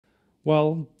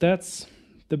Well, that's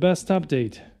the best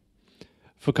update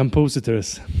for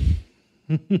compositors.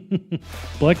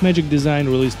 BlackMagic Design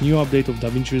released new update of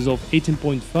DaVinci Resolve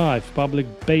 18.5.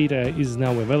 Public beta is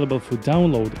now available for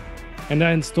download. And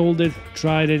I installed it,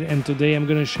 tried it, and today I'm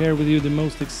gonna share with you the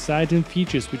most exciting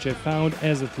features which I found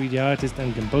as a 3D artist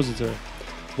and compositor.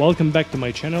 Welcome back to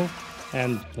my channel,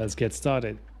 and let's get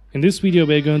started. In this video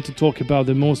we're going to talk about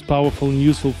the most powerful and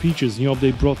useful features new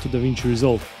update brought to DaVinci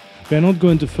Resolve. We are not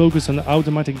going to focus on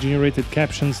automatic generated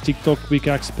captions, TikTok quick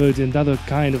export and other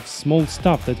kind of small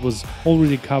stuff that was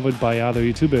already covered by other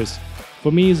YouTubers.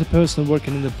 For me, as a person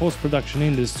working in the post-production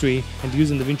industry and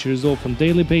using DaVinci Resolve on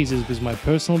daily basis with my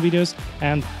personal videos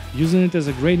and using it as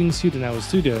a grading suite in our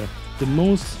studio, the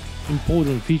most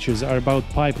important features are about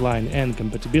pipeline and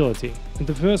compatibility. And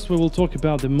the first we will talk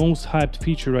about the most hyped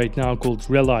feature right now called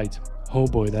Relight. Oh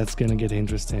boy, that's gonna get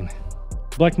interesting.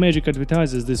 BlackMagic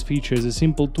advertises this feature as a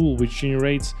simple tool which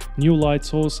generates new light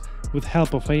source with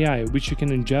help of AI, which you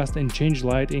can adjust and change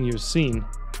light in your scene.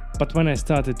 But when I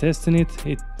started testing it,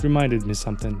 it reminded me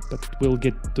something, but we'll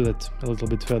get to that a little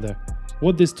bit further.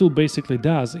 What this tool basically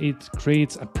does, it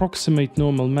creates approximate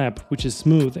normal map which is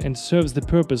smooth and serves the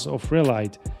purpose of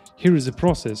Relight. Here is the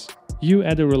process. You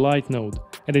add a Relight node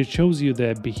and it shows you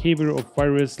the behavior of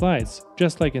various lights,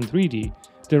 just like in 3D.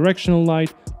 Directional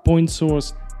light, point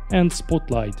source, and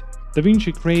spotlight.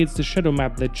 DaVinci creates the shadow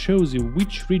map that shows you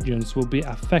which regions will be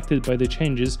affected by the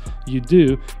changes you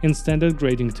do in standard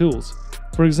grading tools.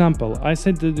 For example, I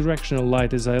set the directional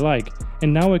light as I like,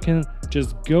 and now I can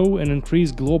just go and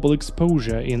increase global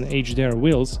exposure in HDR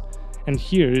wheels, and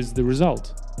here is the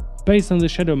result. Based on the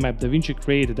shadow map DaVinci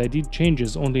created, I did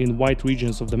changes only in white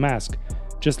regions of the mask,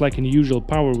 just like in usual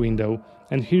power window,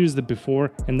 and here is the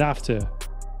before and after.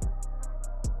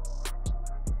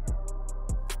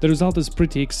 The result is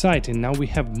pretty exciting. Now we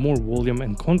have more volume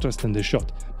and contrast in the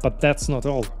shot, but that's not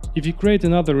all. If you create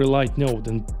another Relight node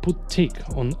and put tick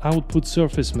on output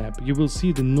surface map, you will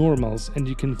see the normals and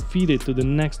you can feed it to the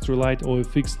next Relight or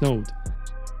FX node.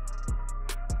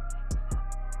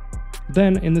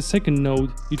 Then in the second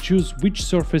node, you choose which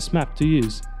surface map to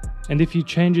use. And if you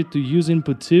change it to use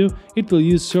input 2, it will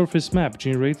use surface map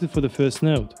generated for the first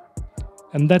node.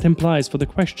 And that implies for the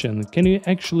question, can you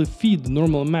actually feed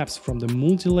normal maps from the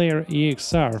multi-layer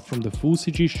EXR from the full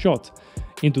CG shot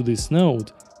into this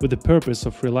node with the purpose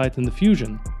of Relight in the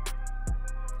fusion?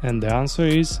 And the answer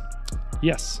is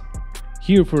yes.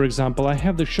 Here, for example, I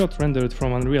have the shot rendered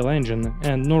from Unreal Engine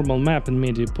and normal map in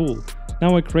media pool.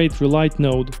 Now I create Relight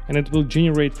node and it will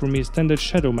generate for me standard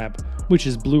shadow map, which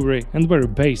is blurry and very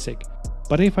basic.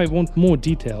 But if I want more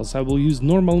details, I will use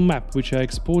normal map which I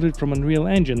exported from Unreal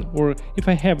Engine, or if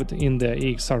I have it in the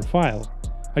EXR file.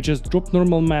 I just drop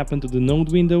normal map into the node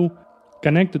window,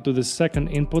 connect it to the second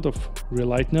input of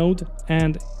Relight node,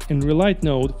 and in Relight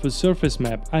node for surface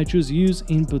map I choose use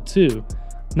input 2.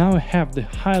 Now I have the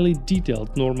highly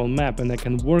detailed normal map and I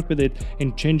can work with it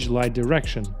and change light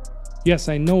direction. Yes,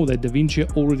 I know that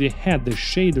DaVinci already had the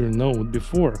shader node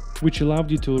before, which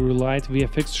allowed you to relight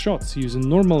VFX shots using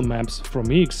normal maps from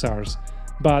EXRs,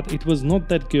 but it was not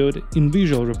that good in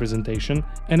visual representation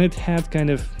and it had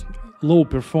kind of low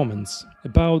performance.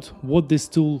 About what this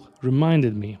tool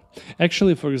reminded me.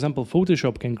 Actually, for example,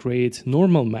 Photoshop can create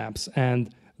normal maps,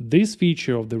 and this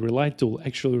feature of the Relight tool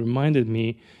actually reminded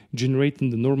me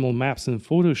generating the normal maps in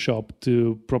Photoshop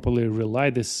to properly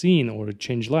relight the scene or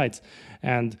change lights.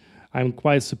 And I'm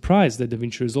quite surprised that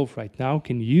DaVinci Resolve right now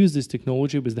can use this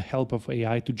technology with the help of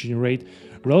AI to generate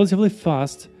relatively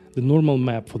fast the normal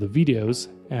map for the videos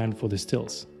and for the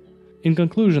stills. In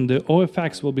conclusion, the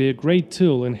OFX will be a great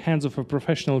tool in hands of a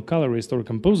professional colorist or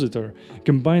compositor.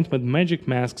 Combined with magic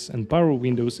masks and power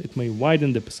windows, it may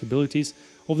widen the possibilities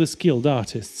of the skilled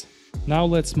artists. Now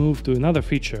let's move to another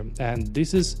feature, and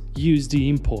this is USD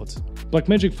Import.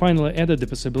 BlackMagic finally added the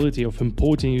possibility of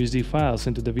importing USD files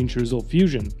into DaVinci Resolve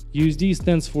Fusion. USD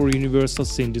stands for Universal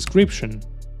Scene Description.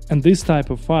 And this type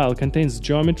of file contains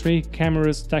geometry,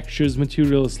 cameras, textures,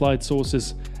 materials, light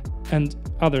sources, and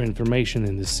other information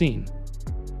in the scene.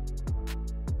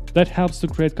 That helps to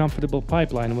create comfortable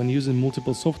pipeline when using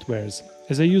multiple softwares.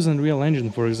 As I use Unreal Engine,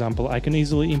 for example, I can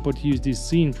easily import USD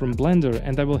Scene from Blender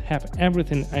and I will have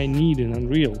everything I need in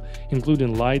Unreal,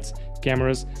 including lights,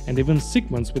 cameras, and even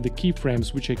segments with the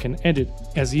keyframes which I can edit,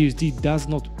 as USD does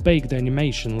not bake the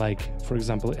animation like, for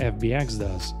example, FBX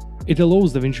does. It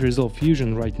allows DaVinci Resolve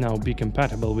Fusion right now be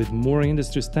compatible with more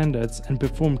industry standards and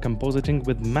perform compositing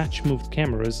with match-moved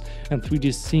cameras and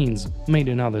 3D scenes made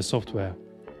in other software.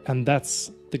 And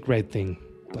that's the great thing.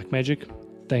 BlackMagic,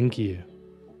 thank you.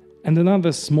 And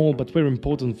another small but very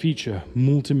important feature,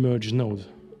 multi-merge node.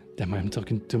 Damn, I'm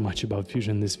talking too much about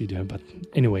Fusion in this video, but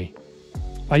anyway.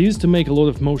 I used to make a lot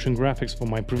of motion graphics for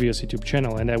my previous YouTube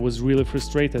channel, and I was really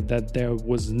frustrated that there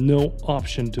was no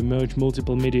option to merge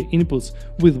multiple media inputs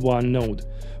with one node.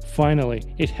 Finally,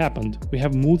 it happened. We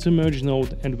have multi-merge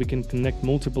node and we can connect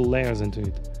multiple layers into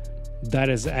it. That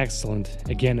is excellent,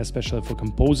 again especially for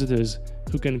compositors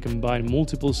who can combine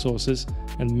multiple sources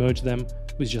and merge them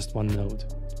with just one node.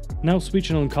 Now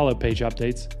switching on color page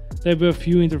updates, there were a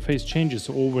few interface changes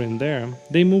over in there.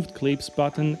 They moved clips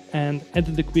button and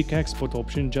added the quick export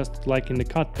option just like in the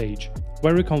cut page.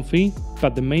 Very comfy,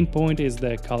 but the main point is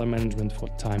the color management for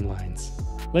timelines.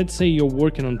 Let's say you're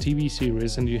working on TV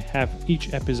series and you have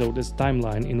each episode as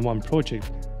timeline in one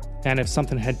project. And if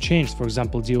something had changed, for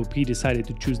example DOP decided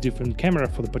to choose different camera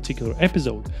for the particular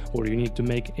episode, or you need to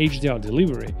make HDR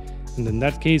delivery, and in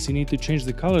that case you need to change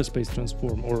the color space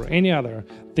transform, or any other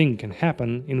thing can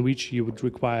happen in which you would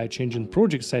require changing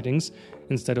project settings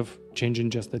instead of changing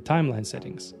just the timeline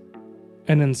settings.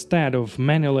 And instead of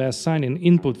manually assigning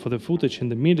input for the footage in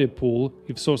the media pool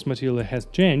if source material has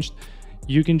changed,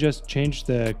 you can just change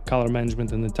the color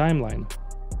management in the timeline.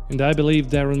 And I believe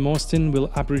Darren Mostin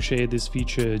will appreciate this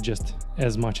feature just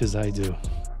as much as I do.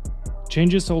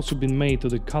 Changes also been made to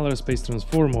the color space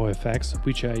transform or effects,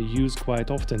 which I use quite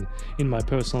often in my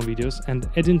personal videos, and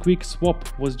adding quick swap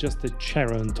was just a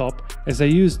cherry on top, as I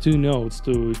use two nodes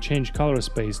to change color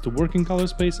space to working color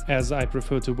space, as I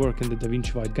prefer to work in the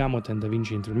DaVinci Wide Gamut and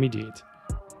DaVinci Intermediate.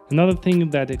 Another thing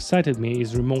that excited me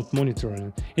is remote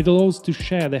monitoring. It allows to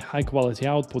share the high quality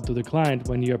output to the client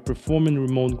when you are performing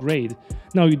remote grade.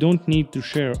 Now you don't need to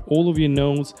share all of your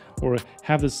nodes or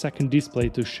have the second display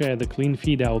to share the clean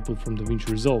feed output from DaVinci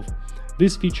Resolve.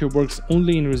 This feature works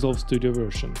only in Resolve Studio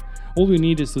version. All you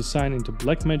need is to sign into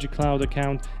BlackMagic Cloud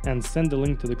account and send the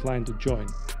link to the client to join.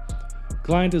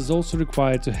 Client is also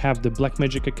required to have the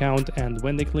BlackMagic account, and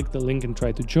when they click the link and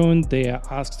try to join, they are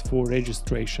asked for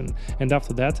registration, and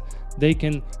after that they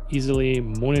can easily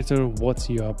monitor what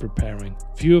you are preparing.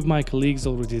 Few of my colleagues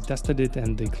already tested it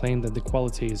and they claim that the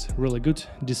quality is really good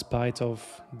despite of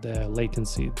the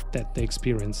latency that they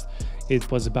experienced. It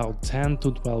was about 10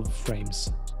 to 12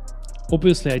 frames.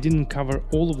 Obviously, I didn't cover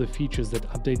all of the features that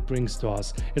update brings to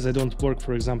us, as I don't work,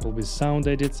 for example, with sound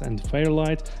edits and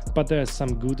Fairlight, but there are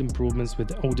some good improvements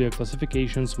with audio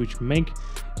classifications which make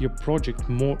your project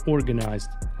more organized,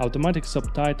 automatic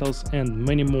subtitles and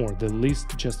many more. The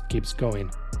list just keeps going.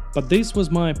 But this was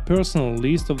my personal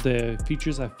list of the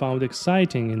features I found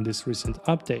exciting in this recent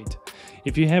update.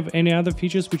 If you have any other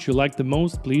features which you like the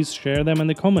most, please share them in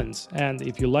the comments. And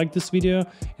if you like this video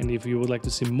and if you would like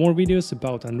to see more videos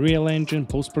about Unreal Engine,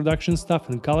 post-production stuff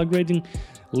and color grading,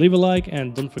 leave a like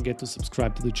and don't forget to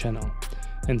subscribe to the channel.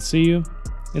 And see you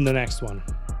in the next one.